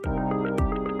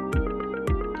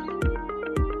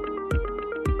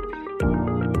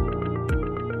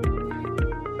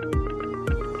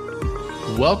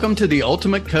Welcome to the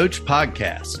Ultimate Coach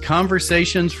Podcast,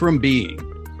 Conversations from Being,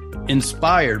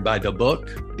 inspired by the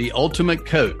book, The Ultimate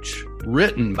Coach,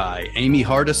 written by Amy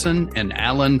Hardison and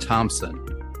Alan Thompson.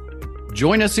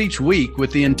 Join us each week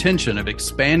with the intention of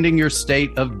expanding your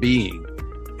state of being,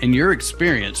 and your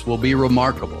experience will be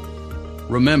remarkable.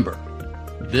 Remember,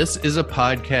 this is a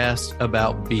podcast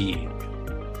about being.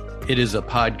 It is a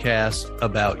podcast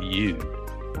about you.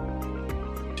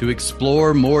 To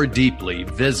explore more deeply,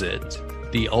 visit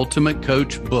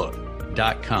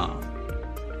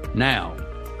theultimatecoachbook.com. Now,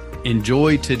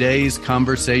 enjoy today's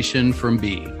conversation from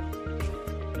Being.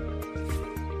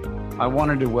 I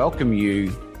wanted to welcome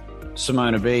you,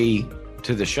 Simona B,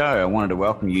 to the show. I wanted to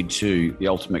welcome you to the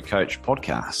Ultimate Coach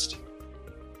podcast.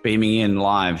 Beaming in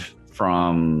live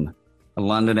from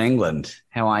London, England.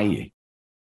 How are you?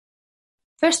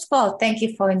 First of all, thank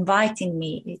you for inviting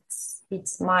me.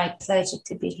 It's my pleasure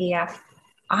to be here.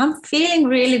 I'm feeling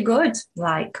really good,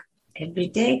 like every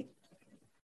day.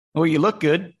 Well, you look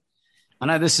good. I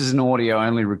know this is an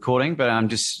audio-only recording, but I'm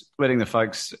just letting the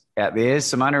folks out there.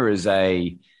 Simona is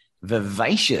a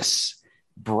vivacious,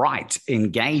 bright,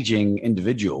 engaging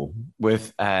individual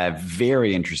with a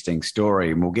very interesting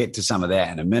story, and we'll get to some of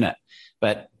that in a minute.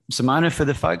 But Simona, for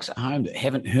the folks at home that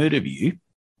haven't heard of you,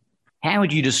 how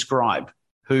would you describe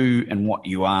who and what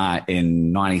you are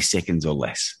in 90 seconds or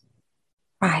less?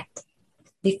 Right.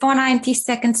 Before 90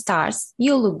 seconds starts,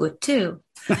 you look good too.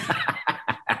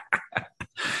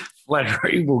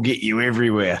 Flattery will get you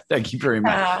everywhere. Thank you very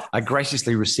much. I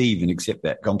graciously receive and accept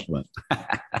that compliment.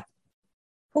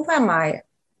 Who am I?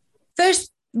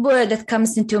 First word that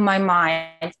comes into my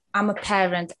mind, I'm a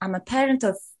parent. I'm a parent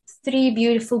of 3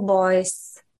 beautiful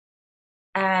boys,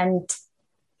 and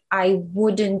I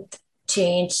wouldn't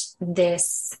change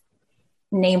this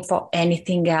name for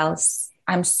anything else.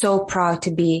 I'm so proud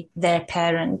to be their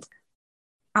parent.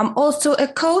 I'm also a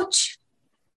coach.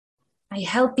 I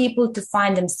help people to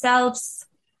find themselves,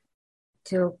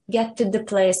 to get to the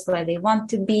place where they want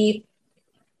to be,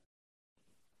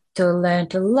 to learn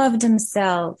to love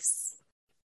themselves,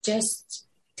 just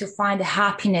to find the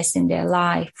happiness in their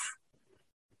life.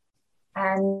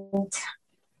 And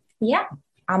yeah,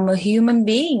 I'm a human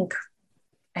being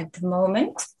at the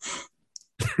moment.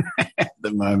 At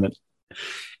the moment.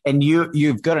 And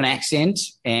you've got an accent,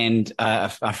 and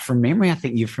from memory, I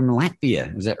think you're from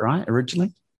Latvia. Is that right,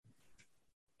 originally?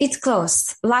 It's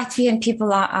close. Latvian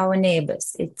people are our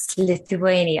neighbors. It's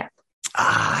Lithuania.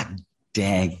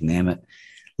 Dagnammit.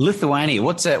 Lithuania.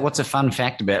 What's a fun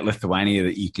fact about Lithuania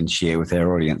that you can share with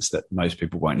our audience that most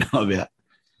people won't know about?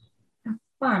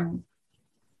 Fun.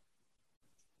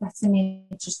 That's an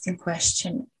interesting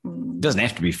question. Doesn't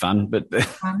have to be fun, but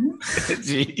it's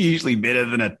usually better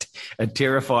than a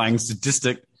terrifying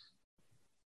statistic.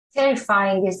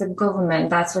 Terrifying is the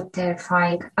government. That's what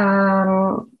terrifying.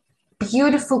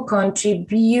 Beautiful country,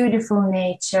 beautiful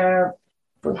nature.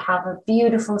 We have a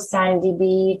beautiful sandy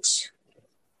beach,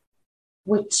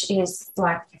 which is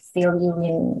like you feel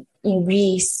you in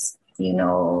Greece,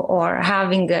 or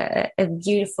having a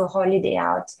beautiful holiday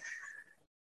out.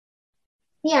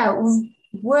 Yeah,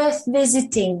 worth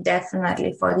visiting,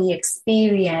 definitely, for the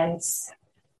experience.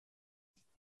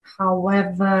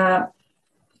 However,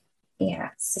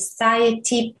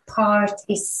 society part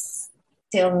is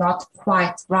still not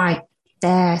quite right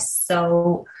there.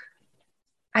 So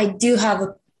I do have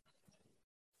a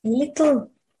little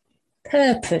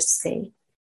purpose, say,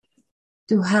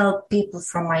 to help people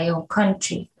from my own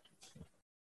country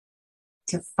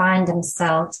to find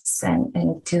themselves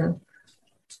and to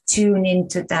tune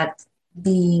into that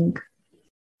being.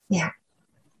 Yeah.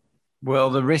 Well,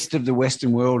 the rest of the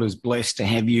Western world is blessed to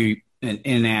have you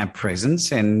in our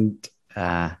presence. And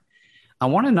I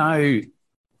want to know,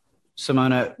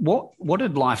 Simona, what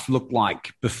did life look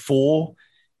like before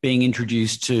being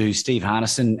introduced to Steve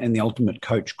Hardison and the Ultimate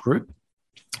Coach group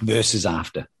versus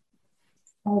after?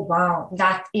 Oh, wow.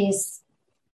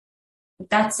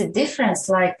 That's a difference,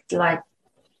 like black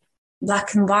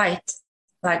and white,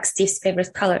 like Steve's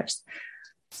favorite colors.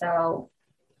 So,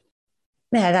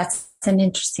 yeah, that's an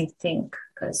interesting thing,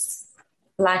 because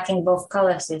liking both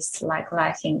colors is like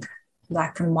liking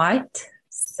black and white.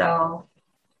 So,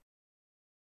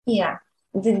 yeah,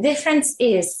 the difference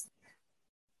is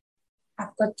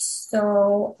I've got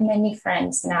so many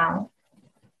friends now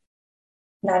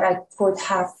that I could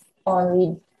have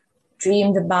only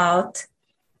dreamed about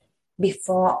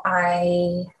before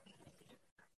I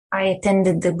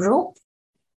attended the group.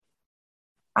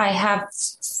 I have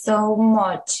so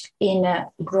much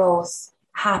inner growth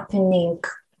happening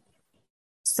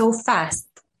so fast,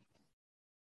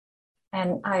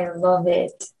 and I love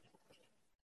it.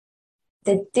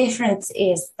 The difference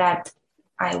is that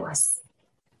I was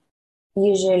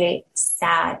usually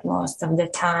sad most of the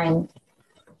time.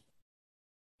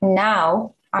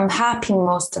 Now I'm happy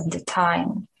most of the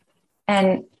time.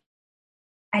 And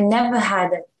I never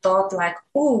had a thought like,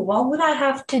 oh, what would I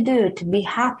have to do to be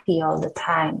happy all the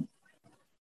time?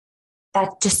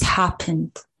 That just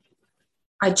happened.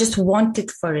 I just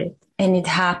wanted for it, and it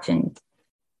happened.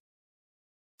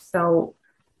 So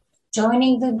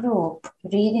joining the group,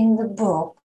 reading the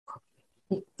book,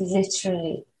 it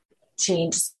literally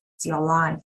changes your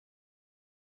life.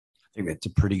 I think that's a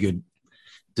pretty good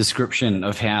description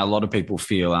of how a lot of people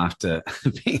feel after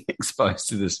being exposed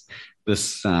to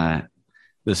this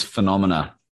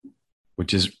phenomena,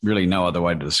 which is really no other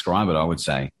way to describe it, I would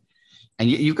say. And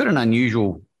you've got an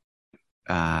unusual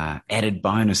added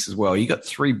bonus as well. You got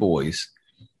 3 boys,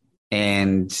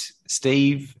 and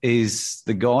Steve is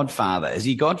the godfather. Is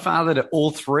he godfather to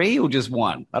all 3 or just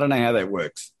one? I don't know how that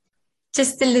works.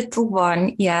 Just the little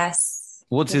one, yes.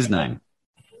 What's his name?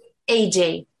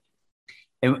 AJ.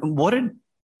 And what did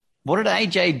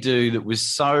AJ do that was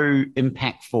so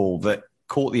impactful that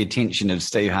caught the attention of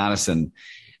Steve Hardison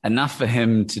enough for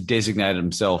him to designate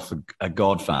himself a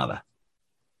godfather?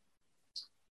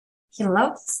 He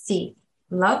loved Steve.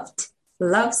 Loves,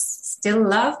 still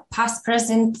love, past,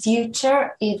 present,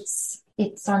 future. It's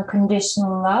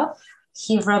unconditional love.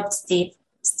 He rubbed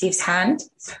Steve's hand,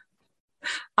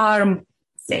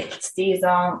 Steve's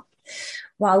arm,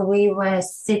 while we were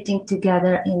sitting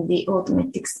together in the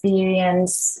ultimate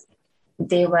experience.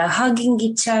 They were hugging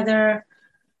each other.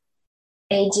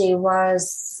 AJ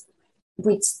was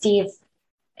with Steve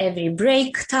every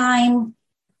break time.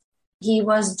 He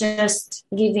was just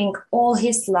giving all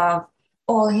his love,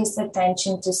 all his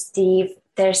attention to Steve.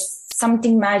 There's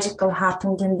something magical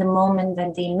happened in the moment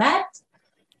that they met.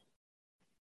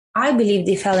 I believe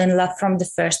they fell in love from the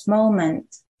first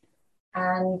moment.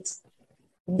 And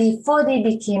before they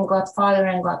became godfather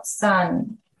and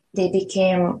godson, they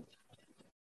became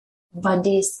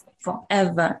buddies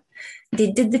forever.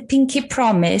 They did the pinky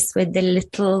promise with the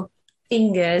little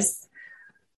fingers,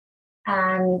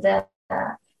 and that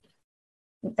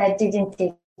didn't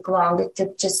take long. It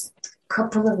took just a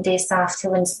couple of days after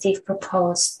when Steve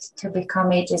proposed to become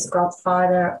AJ's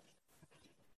godfather.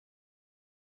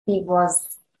 It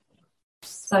was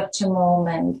such a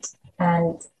moment.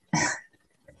 And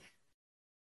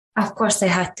of course, I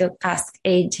had to ask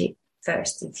AJ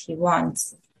first if he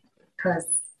wants, because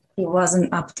it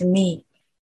wasn't up to me.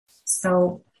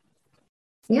 So,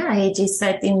 yeah, AJ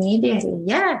said immediately,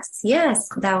 yes.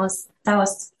 That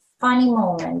was funny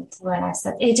moment when I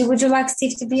said, AJ, would you like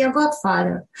Steve to be your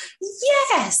godfather?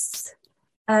 Yes.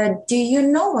 Do you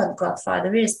know what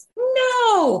godfather is?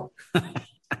 No.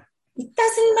 It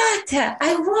doesn't matter.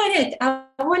 I want it. I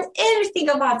want everything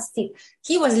about Steve.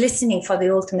 He was listening for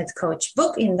the Ultimate Coach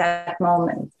book in that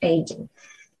moment, AJ.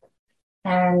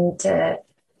 And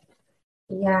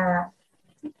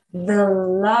the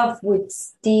love with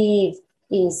Steve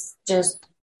is just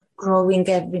growing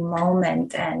every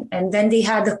moment. And then they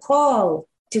had a call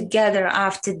together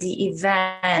after the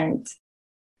event.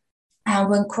 And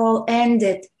when call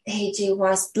ended, AJ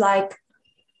was like,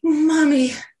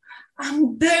 Mommy,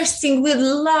 I'm bursting with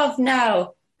love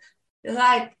now.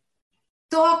 Like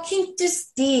talking to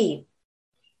Steve,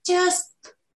 just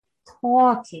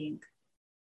talking.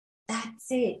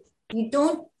 That's it. You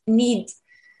don't need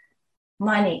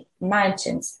money,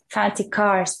 mansions, fancy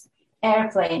cars,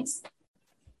 airplanes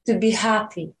to be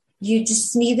happy. You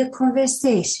just need a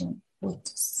conversation with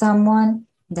someone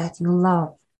that you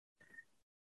love.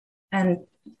 And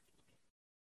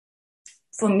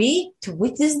for me to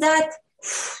witness that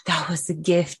was a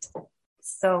gift.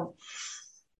 So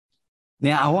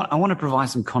now I want to provide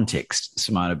some context,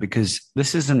 Simona, because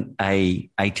this isn't a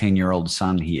 18-year-old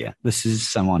son here. This is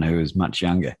someone who is much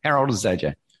younger. How old is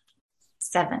AJ?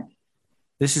 7.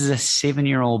 This is a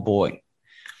 7-year-old boy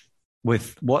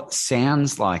with what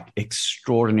sounds like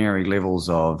extraordinary levels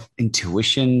of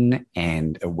intuition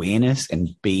and awareness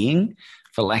and being,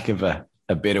 for lack of a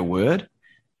better word.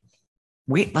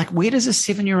 Where does a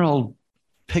 7-year-old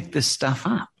pick this stuff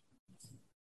up?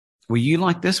 Were you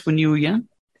like this when you were young?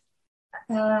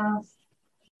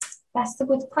 That's a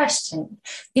good question.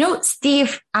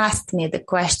 Steve asked me the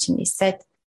question. He said,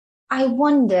 I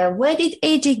wonder, where did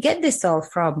AJ get this all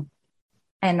from?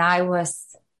 And I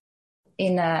was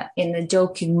in a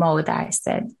joking mode. I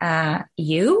said,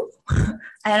 you? And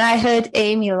I heard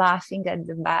Amy laughing at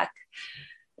the back.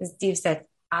 Steve said,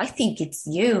 I think it's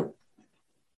you.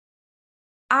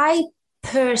 I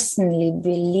personally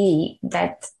believe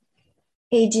that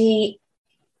AJ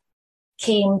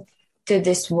came to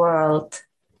this world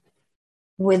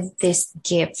with this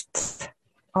gift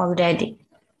already.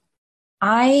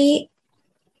 I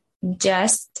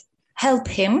just help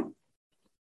him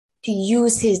to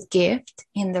use his gift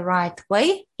in the right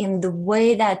way, in the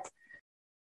way that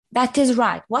is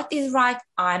right. What is right?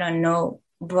 I don't know,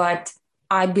 but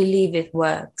I believe it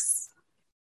works.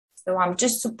 So I'm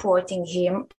just supporting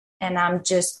him, and I'm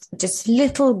just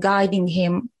little guiding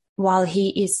him while he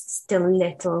is still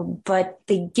little, but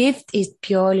the gift is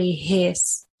purely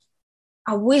his.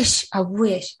 I wish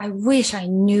I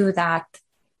knew that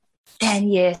 10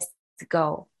 years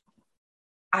ago.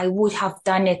 I would have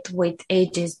done it with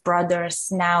AJ's brothers.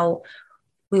 Now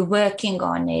we're working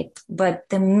on it. But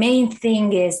the main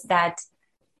thing is that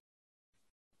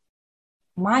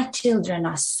my children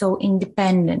are so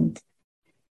independent.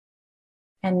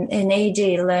 And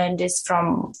AJ learned this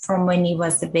from when he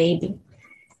was a baby.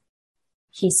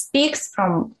 He speaks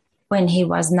from when he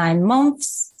was 9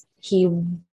 months. He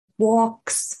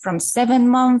walks from 7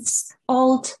 months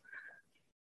old.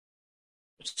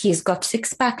 He's got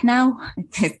 6-pack now.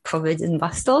 He's covered in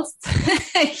muscles.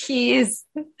 He is.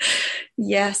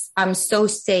 Yes, I'm so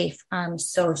safe. I'm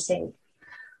so safe.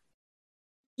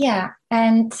 Yeah,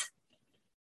 and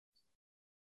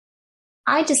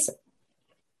I just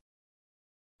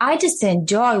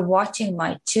enjoy watching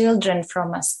my children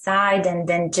from a side, and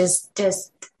then just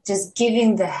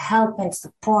giving the help and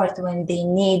support when they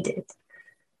need it.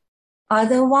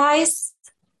 Otherwise,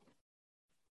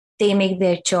 they make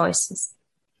their choices.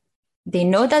 They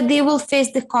know that they will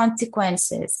face the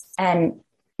consequences. And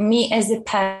me as a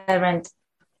parent,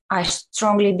 I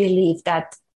strongly believe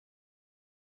that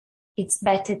it's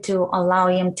better to allow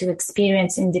him to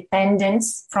experience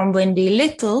independence from when they're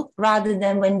little rather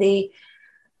than when they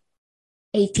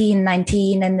 18,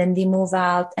 19, and then they move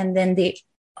out and then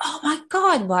oh my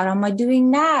God, what am I doing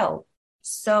now?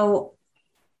 So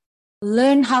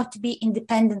learn how to be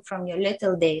independent from your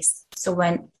little days. So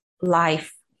when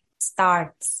life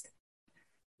starts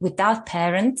without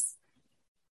parents,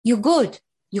 you're good,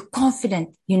 you're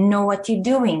confident, you know what you're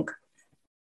doing.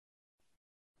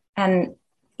 And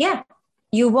yeah,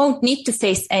 you won't need to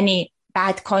face any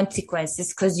bad consequences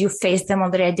because you faced them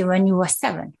already when you were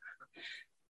 7.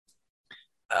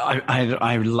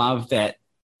 I love that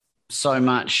so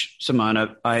much,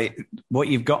 Simona. What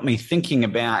you've got me thinking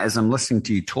about as I'm listening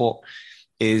to you talk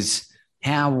is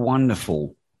how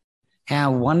wonderful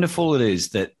it is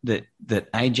that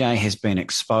AJ has been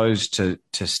exposed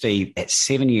to Steve at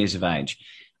 7 years of age.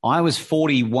 I was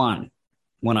 41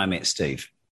 when I met Steve,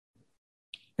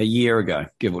 a year ago,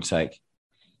 give or take.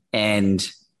 And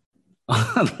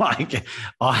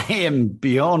I am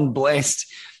beyond blessed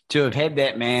to have had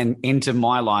that man enter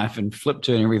my life and flip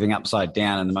turn everything upside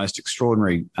down in the most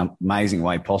extraordinary, amazing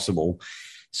way possible.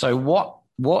 So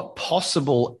what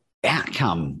possible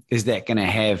outcome is that going to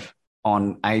have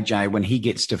on AJ when he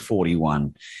gets to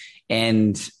 41?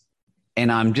 And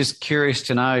I'm just curious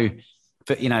to know,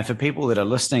 for people that are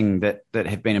listening that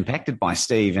have been impacted by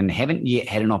Steve and haven't yet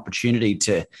had an opportunity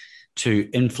to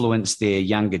influence their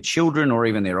younger children or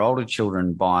even their older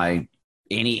children by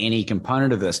any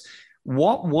component of this,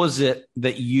 what was it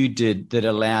that you did that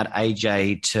allowed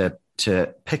AJ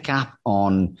to pick up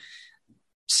on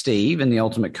Steve and the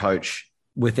ultimate coach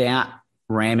without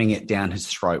ramming it down his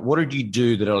throat? What did you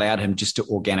do that allowed him just to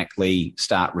organically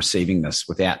start receiving this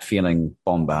without feeling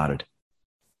bombarded?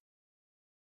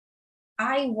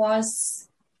 I was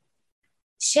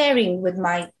sharing with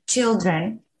my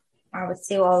children, I would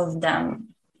say all of them,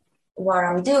 what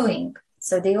I'm doing.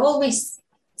 So they always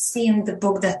see in the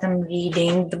book that I'm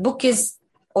reading. The book is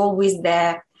always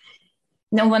there.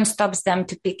 No one stops them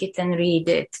to pick it and read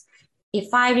it.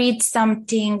 If I read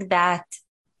something that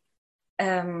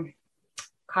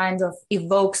kind of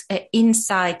evokes an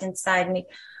insight inside me,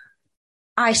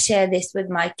 I share this with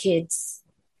my kids.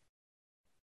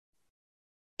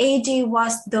 AJ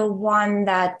was the one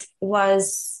that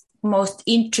was most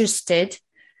interested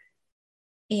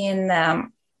in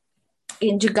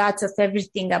regards of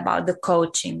everything about the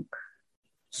coaching.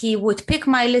 He would pick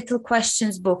my little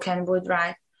questions book and would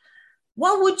write,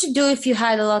 what would you do if you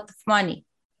had a lot of money?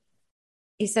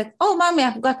 He said, oh, Mommy,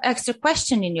 I've got extra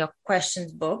question in your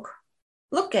questions book.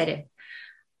 Look at it.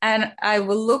 And I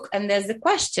will look and there's a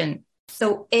question.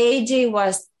 So AJ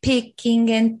was picking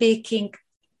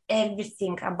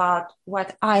everything about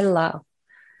what I love.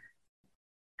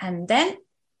 And then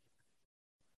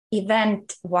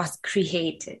event was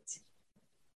created.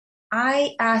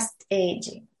 I asked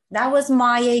AJ. That was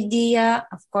my idea.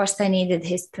 Of course, I needed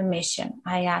his permission.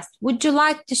 I asked, would you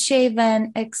like to shave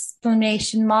an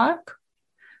exclamation mark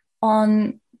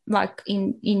on, like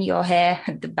in your hair,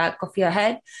 at the back of your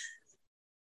head?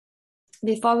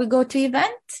 before we go to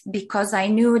event, because I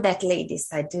knew that ladies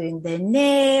are doing their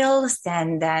nails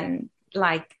and then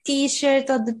like t-shirt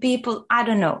of the people. I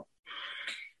don't know.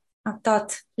 I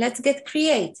thought, let's get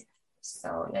creative.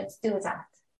 So let's do that.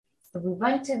 So we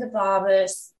went to the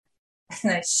barbers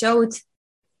and I showed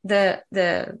the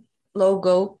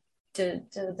logo to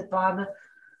the barber.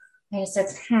 And he said,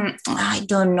 I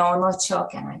don't know, not sure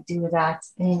can I do that.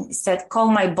 And he said, call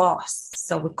my boss.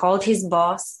 So we called his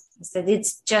boss. He said,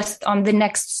 it's just on the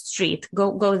next street.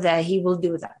 Go there. He will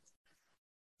do that.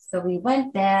 So we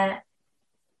went there.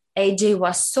 AJ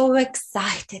was so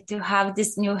excited to have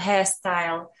this new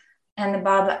hairstyle. And the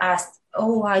barber asked,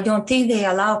 oh, I don't think they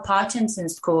allow part-times in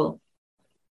school.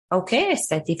 Okay, I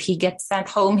said, if he gets sent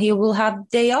home, he will have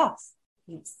day off.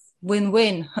 It's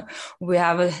win-win. We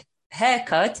have a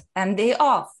haircut and day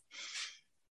off.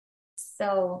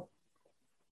 So,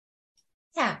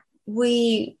 yeah,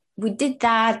 we did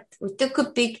that. We took a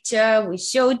picture. We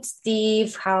showed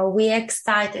Steve how we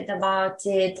excited about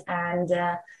it. And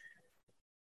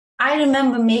I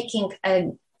remember making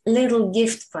a little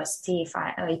gift for Steve.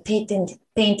 I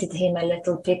painted him a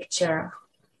little picture.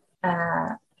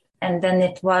 And then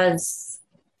it was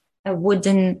a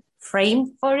wooden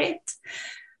frame for it.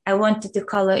 I wanted to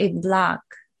color it black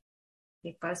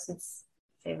because it's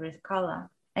favorite color.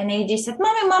 And AJ said,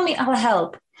 Mommy, I'll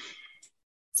help.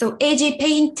 So AJ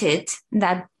painted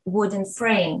that wooden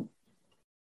frame.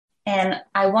 And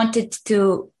I wanted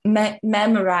to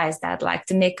memorize that, like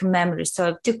to make a memory. So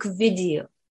I took a video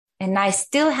and I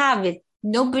still have it.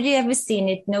 Nobody ever seen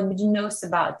it. Nobody knows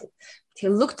about it. He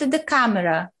looked at the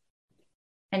camera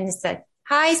and he said,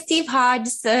 hi, Steve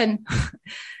Hardison.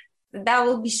 That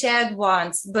will be shared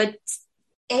once. But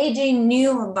AJ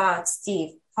knew about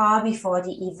Steve far before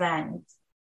the event.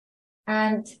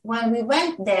 And when we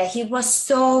went there, he was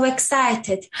so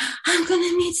excited. I'm going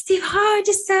to meet Steve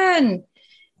Hardison.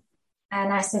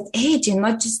 And I said, AJ,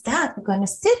 not just that, we're going to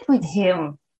sit with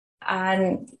him.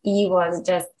 And he was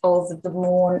just over the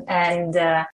moon. And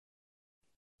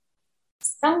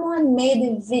someone made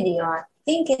a video. I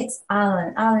think it's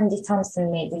Alan D.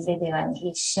 Thompson made the video and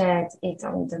he shared it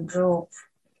on the group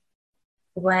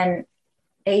when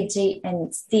AJ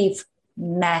and Steve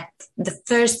met. The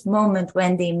first moment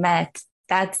when they met,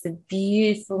 that's a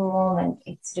beautiful moment.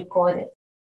 It's recorded.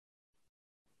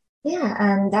 Yeah,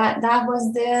 and that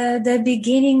was the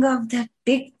beginning of the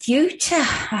big future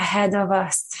ahead of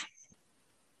us.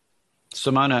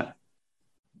 Simona,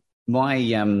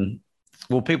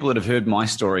 people that have heard my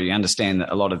story understand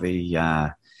that a lot of the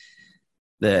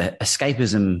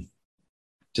escapism,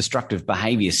 destructive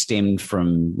behavior stemmed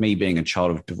from me being a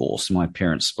child of divorce. My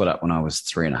parents split up when I was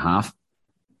 3.5.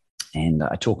 And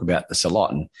I talk about this a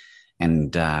lot.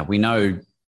 And we know,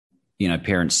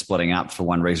 parents splitting up for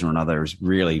one reason or another is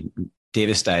really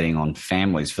devastating on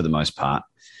families for the most part.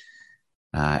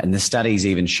 And the studies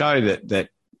even show that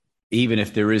even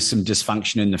if there is some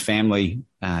dysfunction in the family,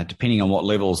 depending on what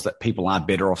levels, that people are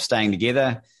better off staying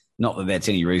together. Not that that's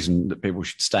any reason that people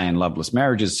should stay in loveless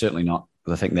marriages, certainly not.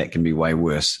 But I think that can be way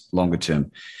worse longer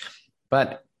term.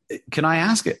 But can I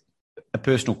ask a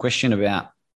personal question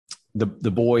about the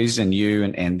boys and you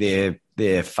and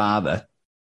their father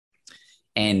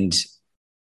and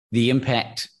the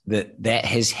impact that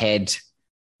has had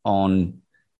on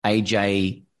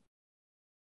AJ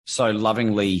so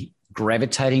lovingly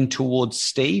gravitating towards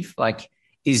Steve? Like,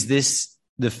 is this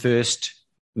the first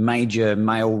major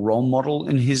male role model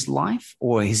in his life,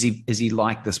 or is he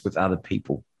like this with other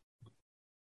people?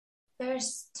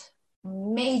 First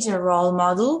major role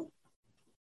model,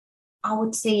 I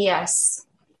would say yes,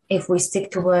 if we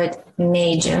stick to word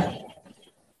major.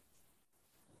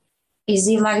 Is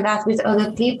he like that with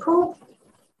other people?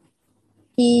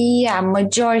 Yeah,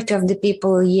 majority of the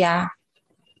people, yeah.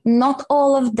 Not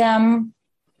all of them,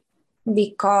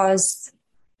 because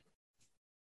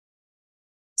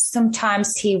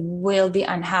sometimes he will be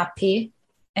unhappy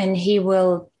and he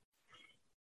will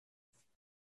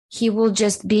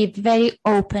just be very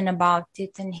open about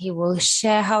it and he will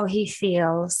share how he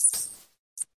feels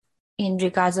in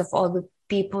regards of all the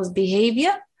people's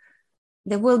behavior.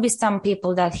 There will be some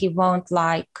people that he won't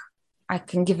like. I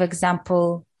can give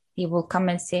example. He will come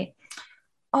and say,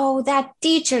 oh, that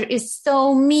teacher is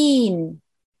so mean.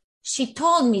 She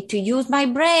told me to use my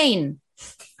brain.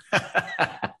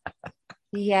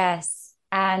 Yes.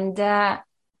 And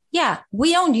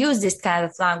we don't use this kind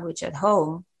of language at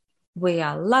home. We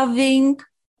are loving,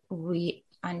 we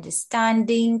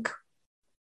understanding,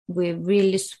 we're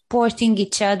really supporting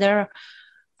each other,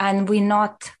 and we're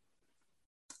not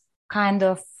kind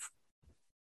of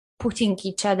putting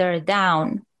each other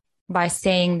down by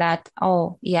saying that,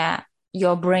 oh, yeah,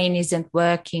 your brain isn't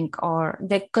working, or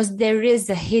because there is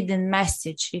a hidden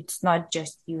message. It's not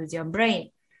just use your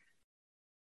brain.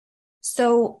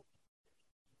 So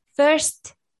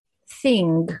first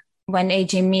thing when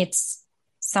AJ meets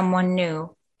someone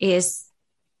new is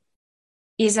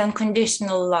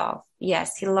unconditional love.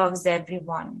 Yes, he loves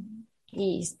everyone.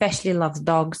 He especially loves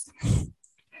dogs.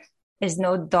 There's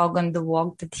no dog on the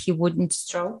walk that he wouldn't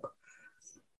stroke.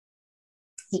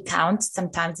 He counts.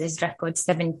 Sometimes his record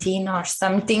 17 or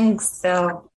something.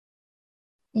 So,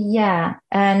 yeah.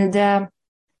 And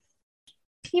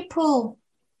people,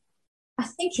 I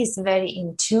think he's very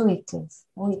intuitive,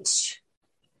 which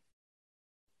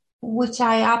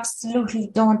I absolutely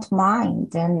don't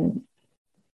mind. And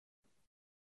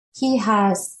he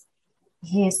has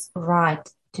his right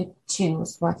to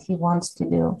choose what he wants to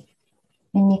do.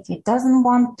 And if he doesn't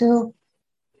want to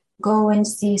go and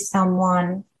see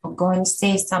someone or go and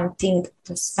say something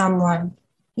to someone,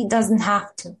 he doesn't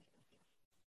have to.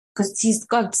 Because he's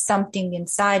got something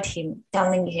inside him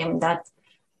telling him that,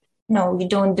 no, you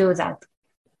don't do that.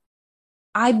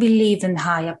 I believe in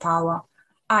higher power.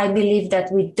 I believe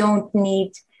that we don't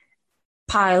need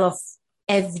pile of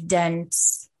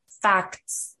evidence,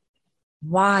 facts,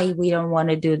 why we don't want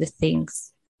to do the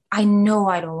things. I know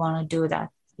I don't want to do that.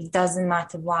 It doesn't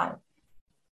matter why.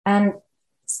 And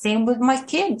same with my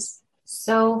kids.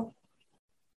 So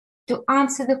to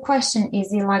answer the question,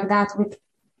 is he like that with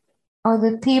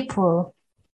other people?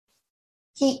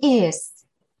 He is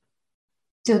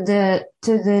to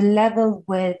the level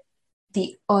where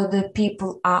the other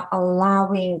people are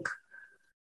allowing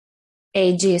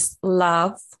AJ's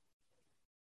love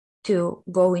to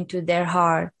go into their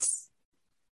hearts.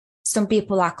 Some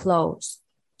people are close.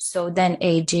 So then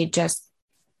AJ just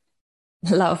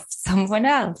loves someone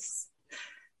else.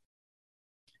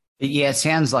 Yeah, it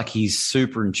sounds like he's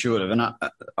super intuitive. And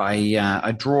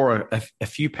I draw a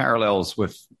few parallels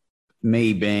with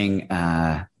me being,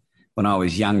 when I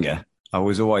was younger, I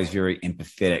was always very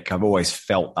empathetic. I've always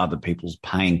felt other people's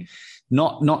pain,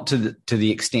 not to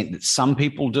the extent that some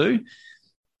people do,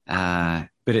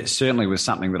 but it certainly was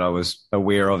something that I was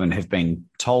aware of and have been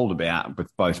told about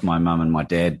with both my mum and my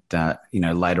dad,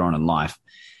 later on in life.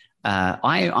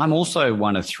 I'm also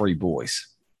one of three boys.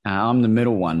 I'm the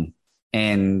middle one.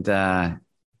 And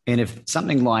if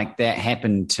something like that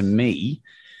happened to me,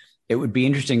 it would be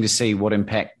interesting to see what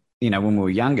impact, when we were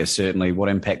younger, certainly what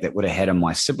impact that would have had on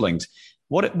my siblings.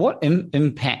 What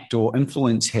impact or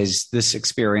influence has this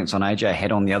experience on AJ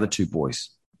had on the other two boys?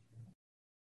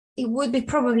 It would be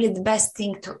probably the best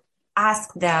thing to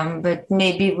ask them, but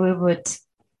maybe we would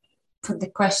put the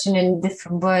question in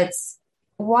different words.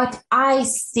 What I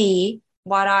see,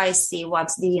 what's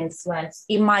the influence?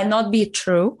 It might not be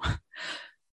true,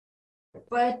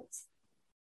 but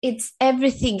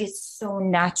everything is so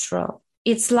natural.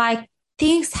 It's like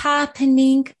things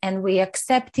happening and we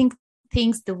accepting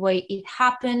things the way it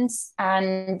happens.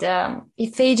 And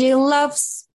if AJ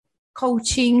loves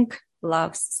coaching,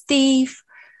 loves Steve,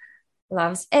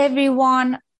 loves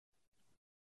everyone,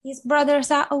 his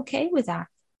brothers are okay with that.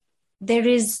 There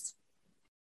is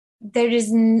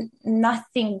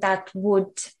nothing that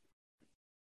would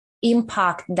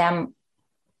impact them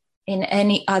in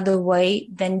any other way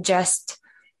than just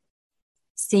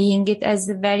seeing it as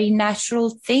a very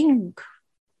natural thing.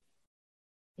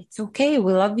 It's okay.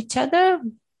 We love each other.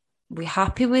 We're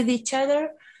happy with each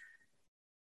other.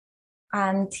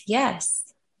 And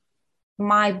yes,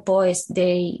 my boys,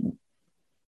 they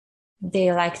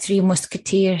like three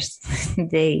musketeers.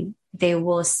 They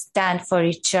will stand for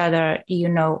each other.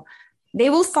 They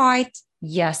will fight.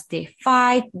 Yes, they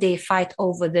fight. They fight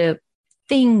over the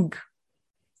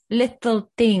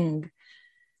little thing.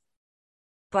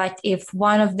 But if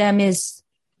one of them is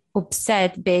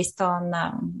upset based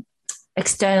on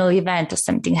external event or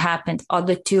something happened,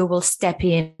 other two will step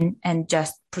in and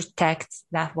just protect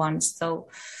that one. So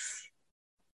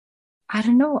I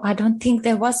don't know. I don't think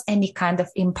there was any kind of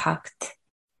impact.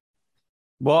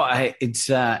 Well,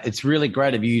 it's really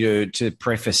great of you to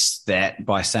preface that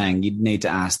by saying you'd need to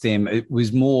ask them. It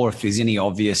was more if there's any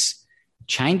obvious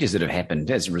changes that have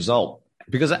happened as a result,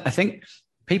 because I think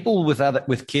people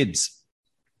with kids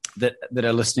that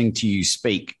are listening to you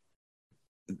speak,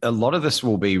 a lot of this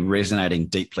will be resonating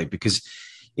deeply, because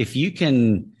if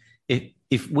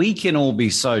we can all be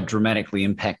so dramatically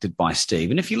impacted by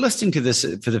Steve, and if you're listening to this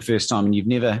for the first time and you've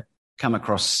never come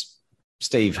across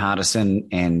Steve Hardison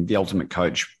and the Ultimate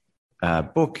Coach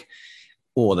book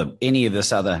or any of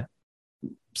this other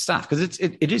stuff, because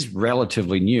it is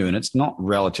relatively new and it's not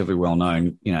relatively well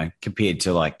known, compared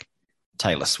to like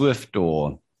Taylor Swift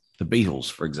or the Beatles,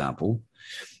 for example.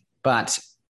 But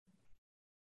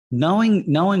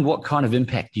knowing what kind of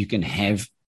impact you can have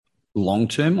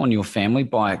long-term on your family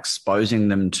by exposing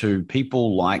them to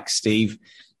people like Steve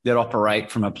that operate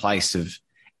from a place of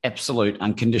absolute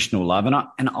unconditional love.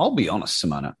 And I'll be honest,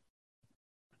 Simona,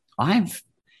 I've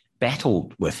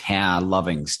battled with how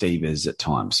loving Steve is at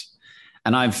times.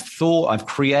 And I've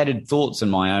created thoughts in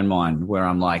my own mind where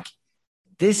I'm like,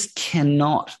 this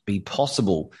cannot be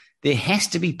possible. There has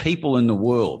to be people in the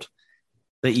world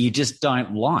that you just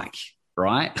don't like,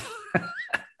 right?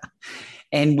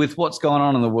 And with what's gone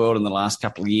on in the world in the last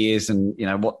couple of years and, you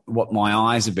know, what my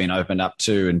eyes have been opened up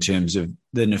to in terms of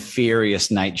the nefarious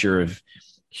nature of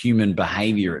human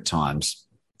behavior at times,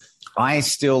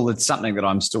 it's something that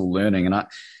I'm still learning. And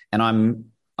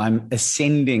I'm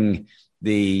ascending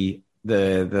the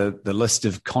list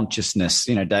of consciousness,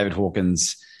 you know, David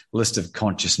Hawkins' list of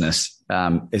consciousness,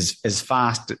 as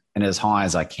fast and as high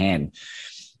as I can.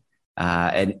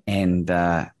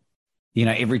 You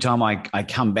know, every time I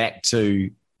come back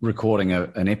to recording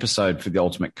an episode for The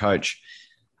Ultimate Coach,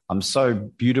 I'm so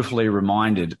beautifully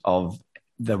reminded of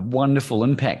the wonderful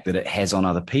impact that it has on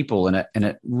other people, and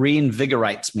it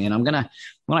reinvigorates me. And when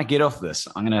I get off this,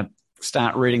 I'm going to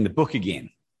start reading the book again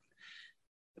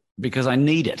because I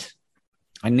need it.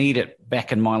 I need it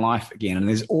back in my life again. And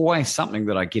there's always something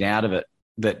that I get out of it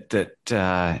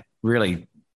that really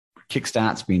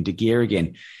kickstarts me into gear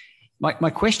again. My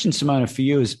question, Simona, for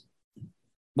you is,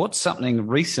 what's something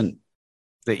recent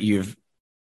that you've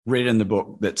read in the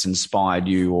book that's inspired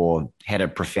you or had a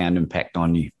profound impact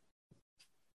on you?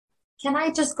 Can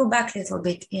I just go back a little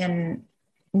bit and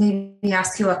maybe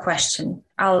ask you a question?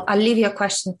 I'll leave you a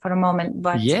question for a moment.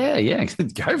 But yeah,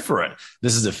 go for it.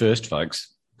 This is the first,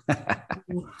 folks.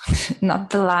 Not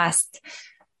the last.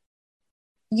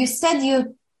 You said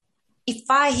if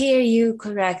I hear you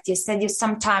correct, you said you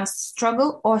sometimes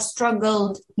struggle or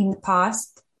struggled in the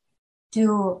past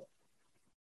to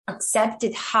accept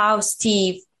it, how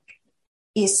Steve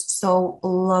is so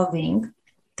loving,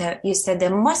 that you said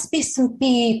there must be some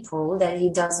people that he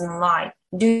doesn't like.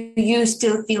 Do you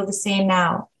still feel the same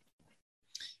now?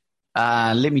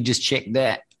 Let me just check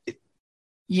that.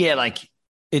 Yeah, like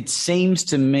it seems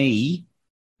to me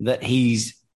that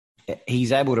he's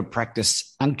able to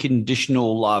practice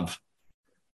unconditional love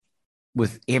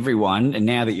with everyone. And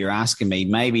now that you're asking me,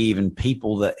 maybe even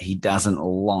people that he doesn't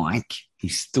like, he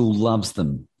still loves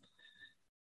them.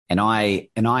 And I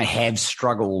have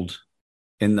struggled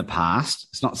in the past.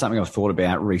 It's not something I've thought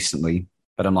about recently,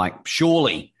 but I'm like,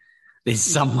 surely there's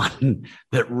someone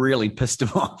that really pissed him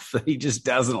off that he just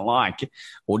doesn't like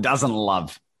or doesn't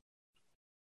love.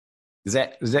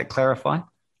 Does that clarify?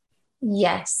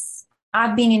 Yes.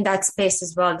 I've been in that space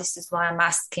as well. This is why I'm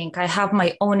asking. I have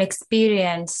my own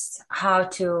experience how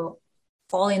to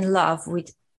fall in love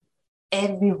with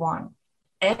everyone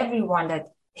that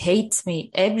hates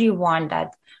me, everyone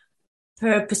that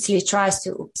purposely tries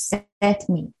to upset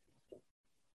me.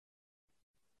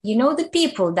 You know, the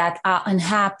people that are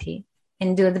unhappy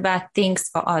and do the bad things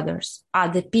for others are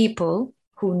the people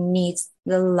who need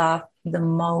the love the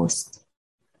most.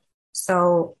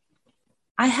 So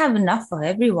I have enough for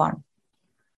everyone.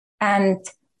 And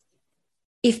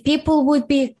if people would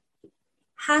be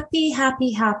happy,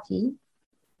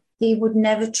 they would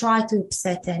never try to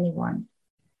upset anyone.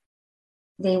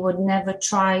 They would never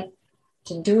try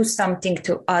to do something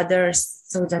to others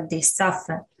so that they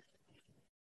suffer.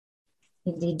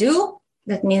 If they do,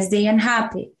 that means they're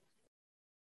unhappy.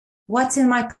 What's in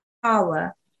my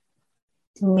power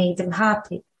to make them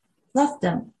happy? Love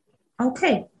them.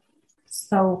 Okay.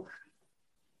 So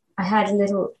I had a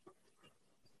little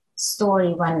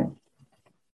story when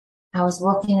I was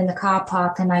walking in the car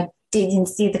park and I didn't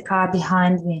see the car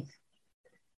behind me.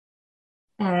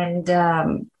 And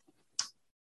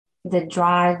the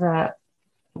driver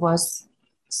was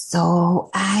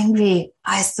so angry.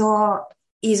 I saw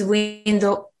his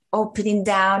window opening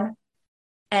down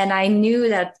and I knew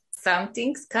that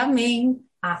something's coming.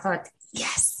 I thought,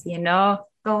 yes,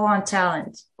 go on,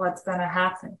 challenge. What's going to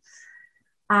happen?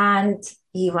 And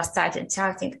he was started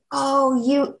shouting, "Oh,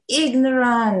 you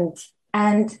ignorant."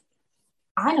 And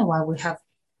I know why we have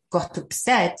got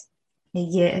upset a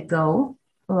year ago.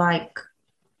 Like,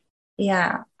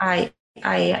 yeah, I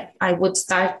would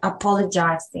start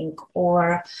apologizing,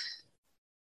 or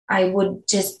I would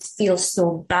just feel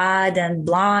so bad and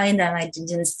blind and I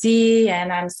didn't see.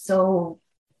 And I'm so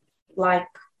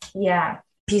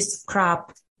piece of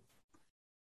crap.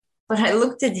 But I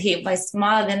looked at him, I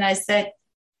smiled and I said,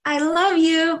 "I love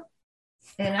you."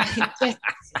 And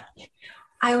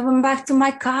I went back to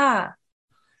my car.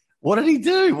 What did he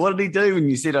do? What did he do when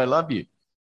you said, "I love you"?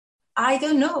 I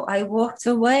don't know. I walked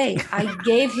away. I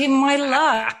gave him my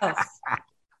love.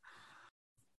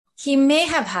 He may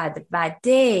have had a bad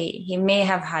day. He may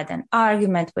have had an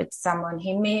argument with someone.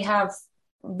 He may have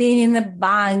been in the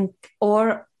bank,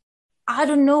 or I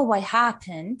don't know what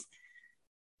happened,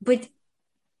 but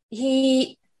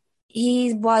he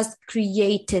was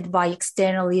created by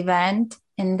external event,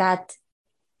 and that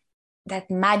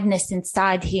madness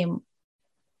inside him,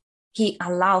 he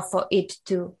allowed for it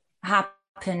to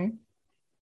happen,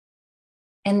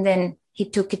 and then he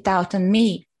took it out on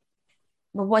me.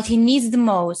 But what he needs the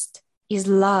most is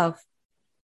love.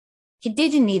 He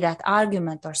didn't need that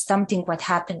argument or something what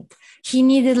happened. He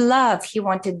needed love. He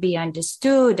wanted to be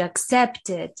understood,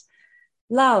 accepted,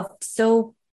 loved.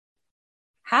 So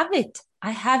have it.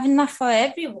 I have enough for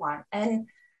everyone. And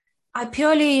I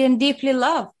purely and deeply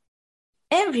love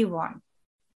everyone.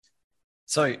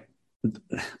 So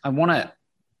I want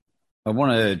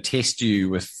to test you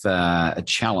with a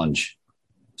challenge,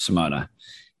 Simona,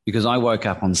 because I woke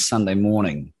up on Sunday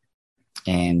morning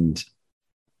and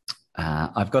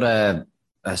I've got a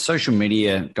social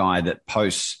media guy that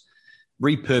posts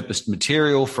repurposed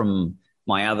material from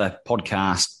my other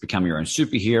podcast, Become Your Own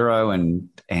Superhero,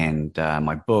 and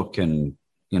my book, and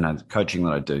the coaching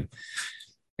that I do.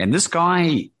 And this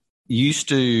guy used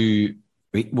to,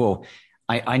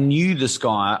 I knew this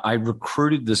guy. I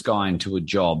recruited this guy into a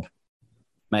job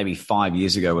maybe 5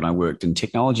 years ago when I worked in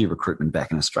technology recruitment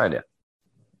back in Australia.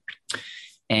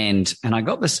 And I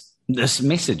got this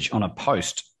message on a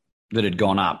post that had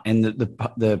gone up, and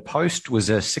the post was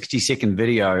a 60-second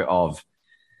video of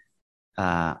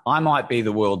I might be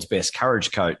the world's best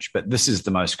courage coach, but this is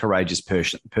the most courageous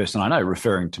person I know,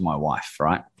 referring to my wife,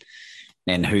 right?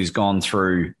 And who's gone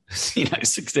through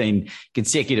 16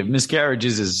 consecutive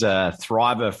miscarriages, as a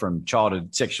thriver from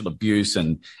childhood sexual abuse,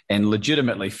 and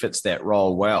legitimately fits that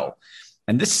role well.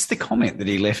 And this is the comment that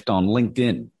he left on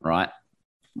LinkedIn, right?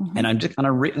 Mm-hmm. And I'm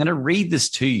going to read this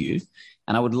to you,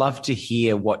 and I would love to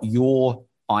hear what your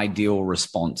ideal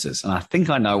response is. And I think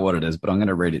I know what it is, but I'm going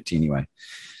to read it to you anyway.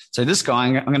 So this guy,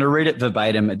 I'm going to read it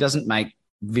verbatim. It doesn't make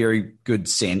very good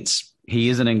sense. He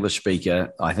is an English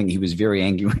speaker. I think he was very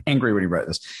angry when he wrote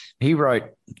this. He wrote,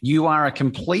 "You are a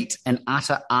complete and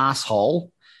utter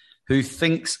asshole who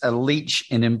thinks a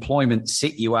leech in employment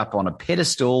set you up on a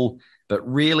pedestal, but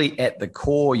really at the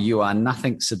core, you are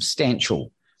nothing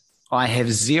substantial. I have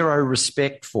zero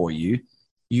respect for you.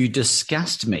 You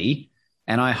disgust me,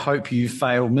 and I hope you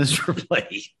fail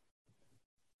miserably."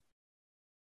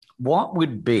 What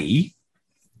would be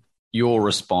your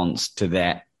response to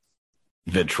that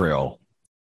vitriol?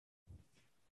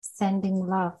 Sending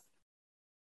love.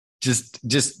 Just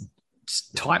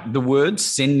type the word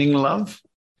sending love.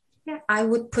 Yeah, I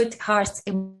would put hearts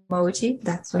emoji.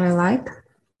 That's what I like.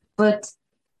 But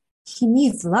he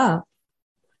needs love.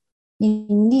 He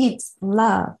needs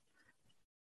love.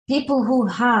 People who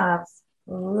have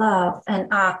love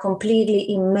and are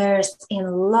completely immersed in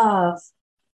love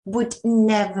would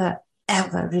never,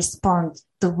 ever respond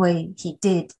the way he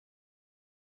did.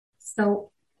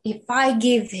 So if I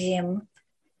give him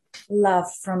love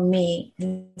from me,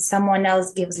 and someone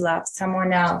else gives love,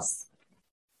 someone else,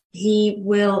 he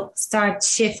will start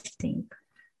shifting.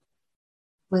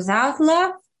 Without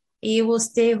love, he will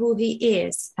stay who he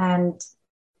is. And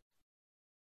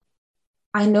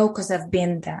I know because I've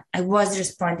been there. I was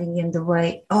responding in the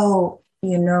way,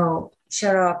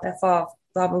 shut up, F off,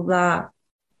 blah, blah, blah.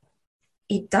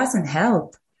 It doesn't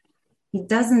help. It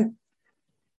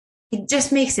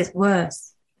just makes it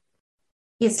worse.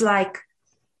 It's like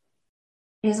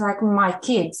my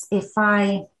kids. If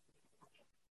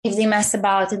they mess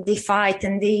about and they fight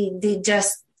and they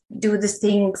just do the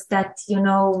things that,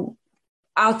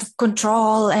 out of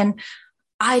control, and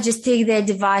I just take their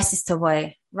devices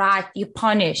away, right? You're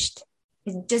punished.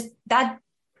 It just, that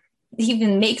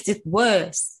even makes it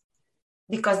worse,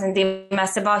 because then they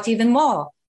mess about even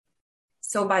more.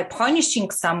 So by punishing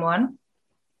someone,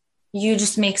 you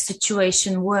just make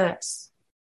situation worse.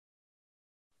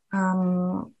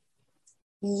 I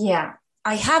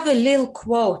have a little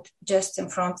quote just in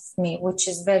front of me, which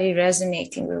is very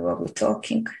resonating with what we're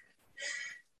talking.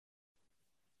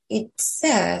 It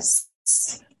says,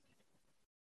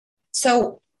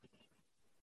 so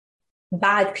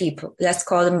bad people, let's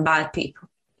call them bad people.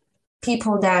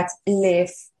 People that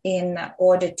live in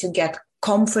order to get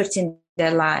comfort in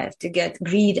their life, to get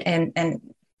greed and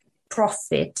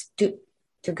profit, to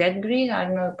get greed. I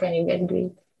don't know, can you get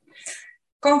greed?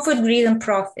 Comfort, greed, and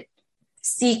profit.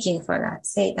 Seeking for that,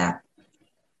 say that.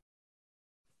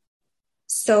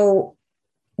 So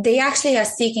they actually are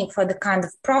seeking for the kind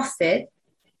of profit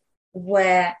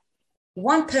where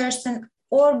one person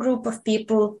or group of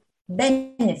people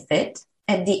benefit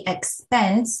at the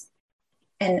expense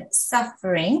and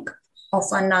suffering of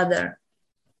another.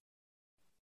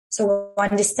 So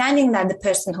understanding that the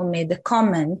person who made the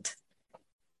comment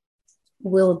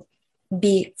will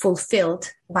be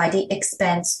fulfilled by the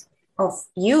expense of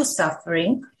you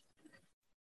suffering.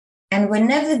 And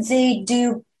whenever they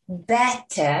do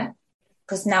better,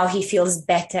 because now he feels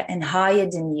better and higher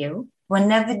than you,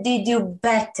 whenever they do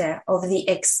better of the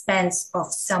expense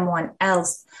of someone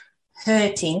else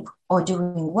hurting or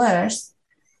doing worse,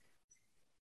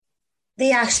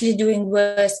 they're actually doing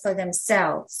worse for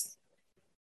themselves.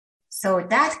 So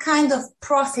that kind of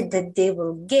profit that they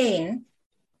will gain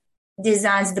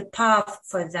designs the path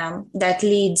for them that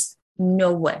leads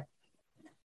nowhere.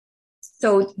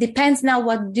 So it depends now,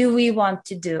 what do we want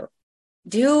to do?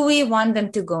 Do we want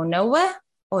them to go nowhere,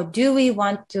 or do we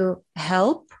want to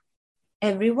help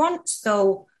everyone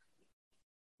so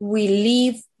we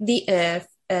leave the earth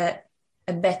a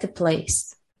better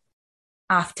place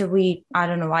after we,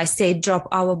 drop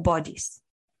our bodies?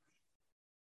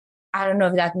 I don't know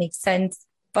if that makes sense,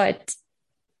 but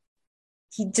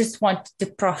he just wanted to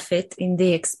profit in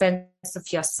the expense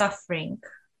of your suffering.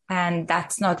 And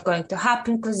that's not going to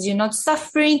happen because you're not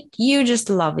suffering, you're just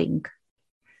loving.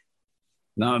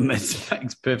 No, it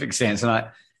makes perfect sense. And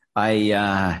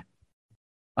I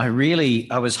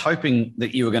was hoping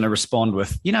that you were going to respond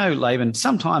with, Laban,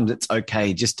 sometimes it's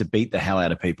okay just to beat the hell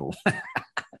out of people.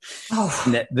 Oh.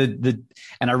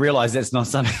 And I realize that's not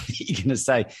something that you're going to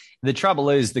say. The trouble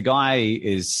is the guy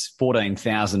is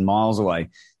 14,000 miles away.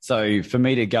 So for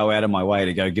me to go out of my way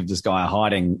to go give this guy a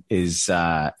hiding is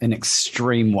an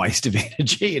extreme waste of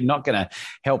energy and not going to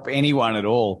help anyone at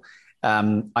all.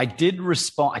 I did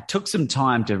respond. I took some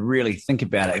time to really think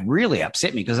about it. It really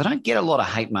upset me because I don't get a lot of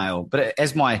hate mail. But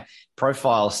as my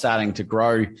profile is starting to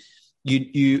grow,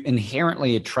 you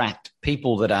inherently attract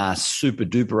people that are super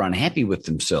duper unhappy with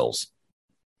themselves,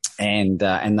 and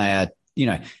they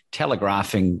are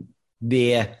telegraphing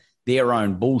their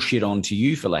own bullshit onto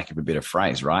you, for lack of a better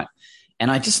phrase, right? And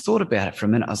I just thought about it for a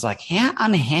minute. I was like, how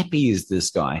unhappy is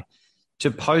this guy to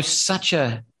post such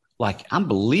a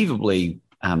unbelievably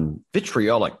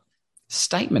vitriolic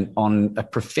statement on a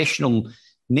professional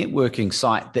networking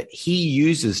site that he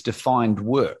uses to find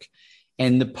work?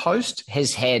 And the post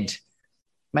has had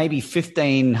maybe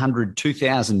 1,500,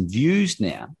 2,000 views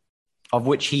now, of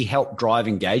which he helped drive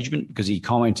engagement because he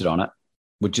commented on it,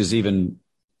 which is even,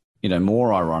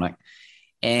 more ironic.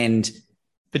 And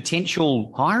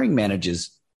potential hiring managers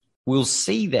will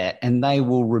see that and they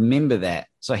will remember that.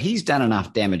 So he's done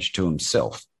enough damage to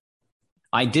himself.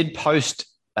 I did post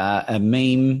a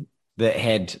meme that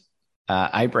had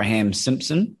Abraham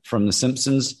Simpson from The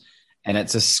Simpsons, and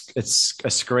it's a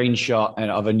screenshot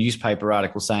of a newspaper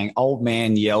article saying, "Old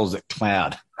man yells at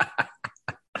cloud."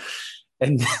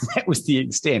 And that was the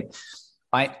extent.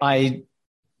 I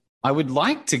would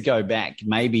like to go back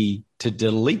maybe to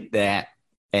delete that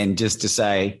and just to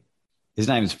say, his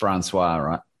name is Francois,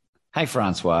 right? Hey,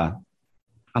 Francois,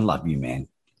 I love you, man.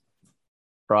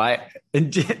 Right?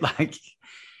 And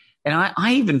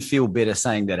I even feel better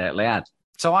saying that out loud.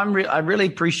 So I really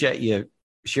appreciate you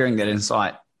sharing that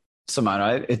insight,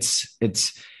 Simona.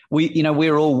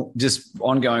 We're all just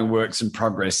ongoing works in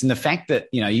progress. And the fact that,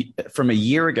 from a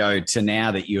year ago to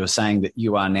now that you are saying that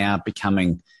you are now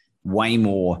becoming way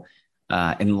more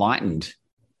enlightened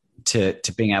to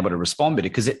being able to respond better,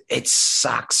 because it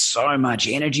sucks so much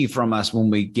energy from us when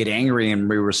we get angry and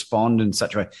we respond in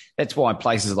such a way. That's why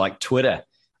places like Twitter,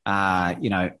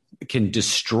 can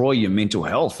destroy your mental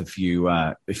health if you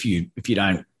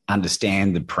don't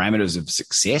understand the parameters of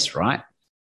success, right?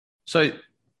 So,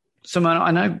 Simona, I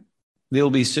know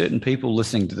there'll be certain people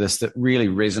listening to this that really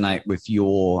resonate with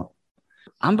your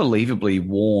unbelievably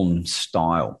warm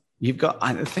style. You've got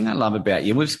the thing I love about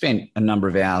you. We've spent a number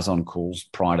of hours on calls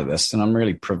prior to this, and I'm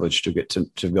really privileged to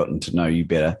have gotten to know you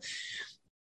better.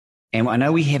 And I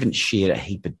know we haven't shared a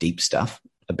heap of deep stuff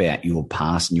about your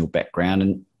past and your background,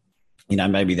 and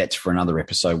maybe that's for another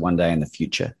episode one day in the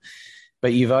future.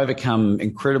 But you've overcome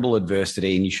incredible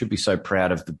adversity, and you should be so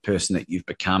proud of the person that you've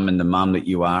become and the mum that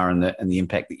you are and the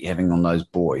impact that you're having on those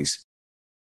boys.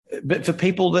 But for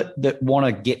people that want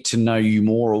to get to know you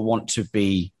more or want to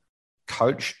be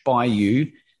coached by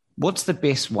you, what's the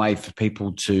best way for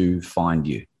people to find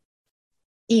you?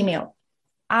 Email.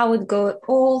 I would go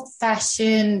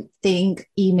old-fashioned thing,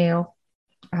 email.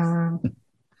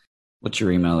 What's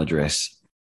your email address?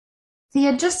 The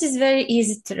address is very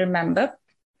easy to remember.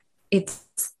 It's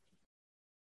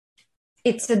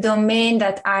a domain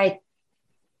that I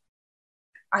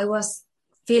was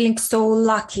feeling so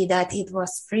lucky that it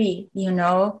was free,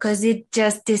 because it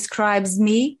just describes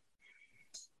me.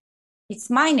 It's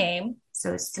my name.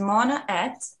 So Simona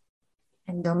at,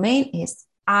 and domain is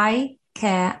I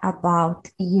care about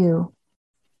you.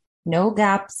 No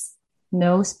gaps,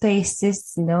 no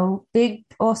spaces, no big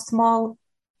or small.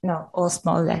 No, all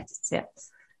small letters. Yeah.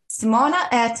 Simona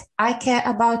at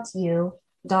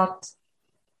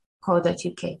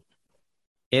icareaboutyou.co.uk.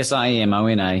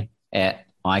 SIMONA at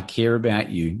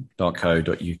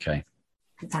icareaboutyou.co.uk.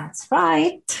 That's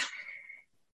right.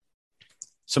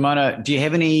 Simona, do you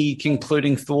have any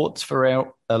concluding thoughts for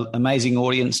our amazing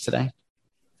audience today?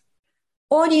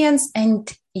 Audience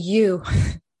and you.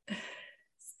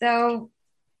 So,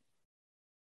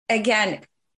 again,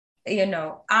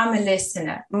 I'm a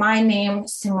listener. My name,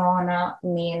 Simona,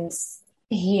 means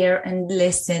hear and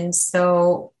listen.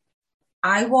 So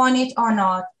I want it or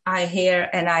not, I hear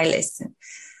and I listen.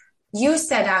 You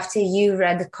said after you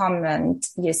read the comment,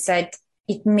 you said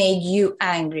it made you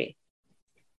angry.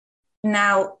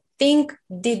 Now, think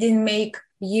didn't make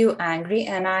you angry,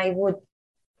 and I would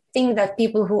think that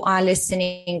people who are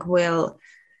listening will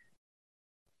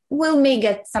may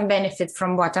get some benefit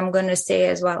from what I'm going to say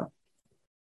as well.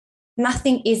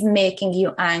 Nothing is making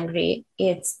you angry.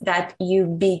 It's that you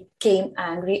became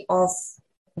angry of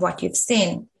what you've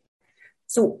seen.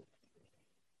 So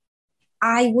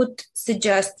I would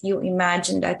suggest you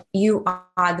imagine that you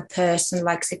are the person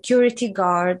like security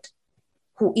guard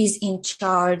who is in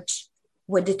charge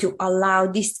whether to allow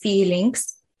these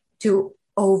feelings to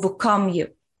overcome you.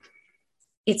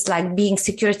 It's like being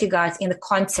security guards in the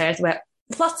concert where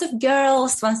lots of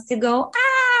girls wants to go,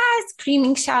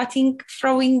 screaming, shouting,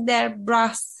 throwing their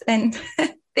bras and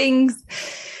things.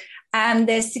 And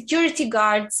the security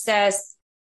guard says,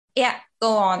 yeah,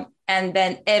 go on. And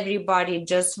then everybody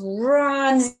just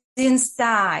runs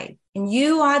inside. And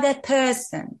you are that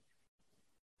person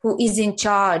who is in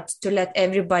charge to let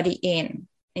everybody in.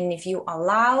 And if you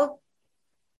allow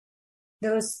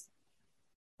those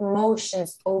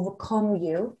emotions overcome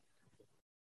you,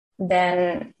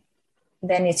 then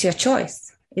it's your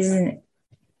choice, isn't it?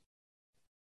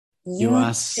 You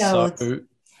are so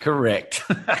correct.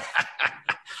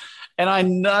 And I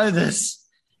know this,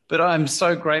 but I'm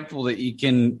so grateful that you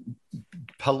can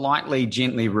politely,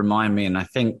 gently remind me. And I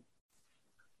think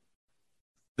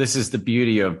this is the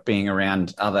beauty of being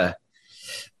around other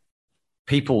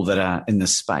people that are in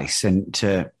this space, and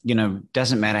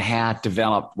doesn't matter how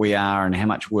developed we are and how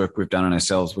much work we've done on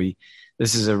ourselves.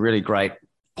 This is a really great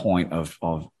point of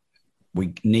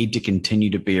we need to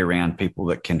continue to be around people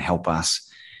that can help us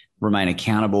remain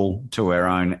accountable to our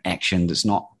own actions. It's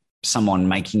not someone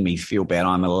making me feel bad.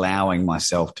 I'm allowing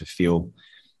myself to feel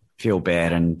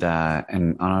bad. And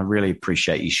I really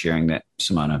appreciate you sharing that,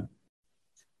 Simona.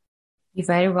 You're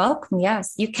very welcome.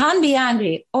 Yes, you can be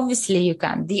angry. Obviously you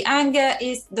can. The anger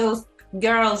is those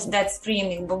girls that's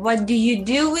screaming. But what do you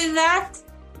do with that?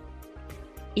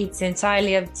 It's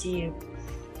entirely up to you.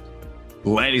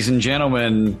 Ladies and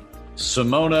gentlemen,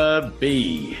 Simona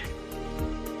B.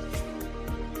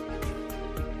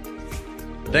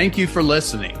 Thank you for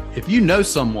listening. If you know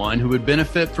someone who would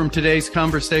benefit from today's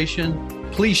conversation,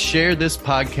 please share this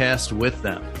podcast with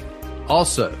them.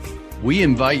 Also, we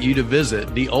invite you to visit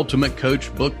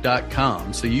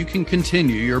theultimatecoachbook.com so you can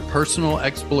continue your personal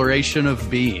exploration of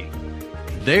being.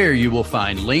 There you will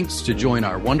find links to join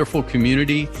our wonderful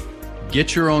community,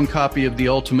 get your own copy of The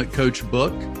Ultimate Coach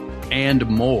book, and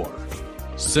more.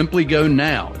 Simply go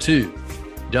now to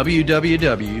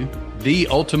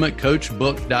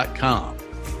www.theultimatecoachbook.com.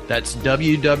 That's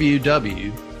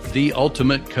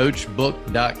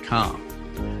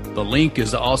www.theultimatecoachbook.com. The link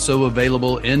is also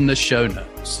available in the show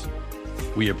notes.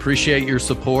 We appreciate your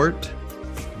support.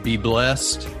 Be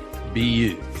blessed. Be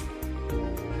you.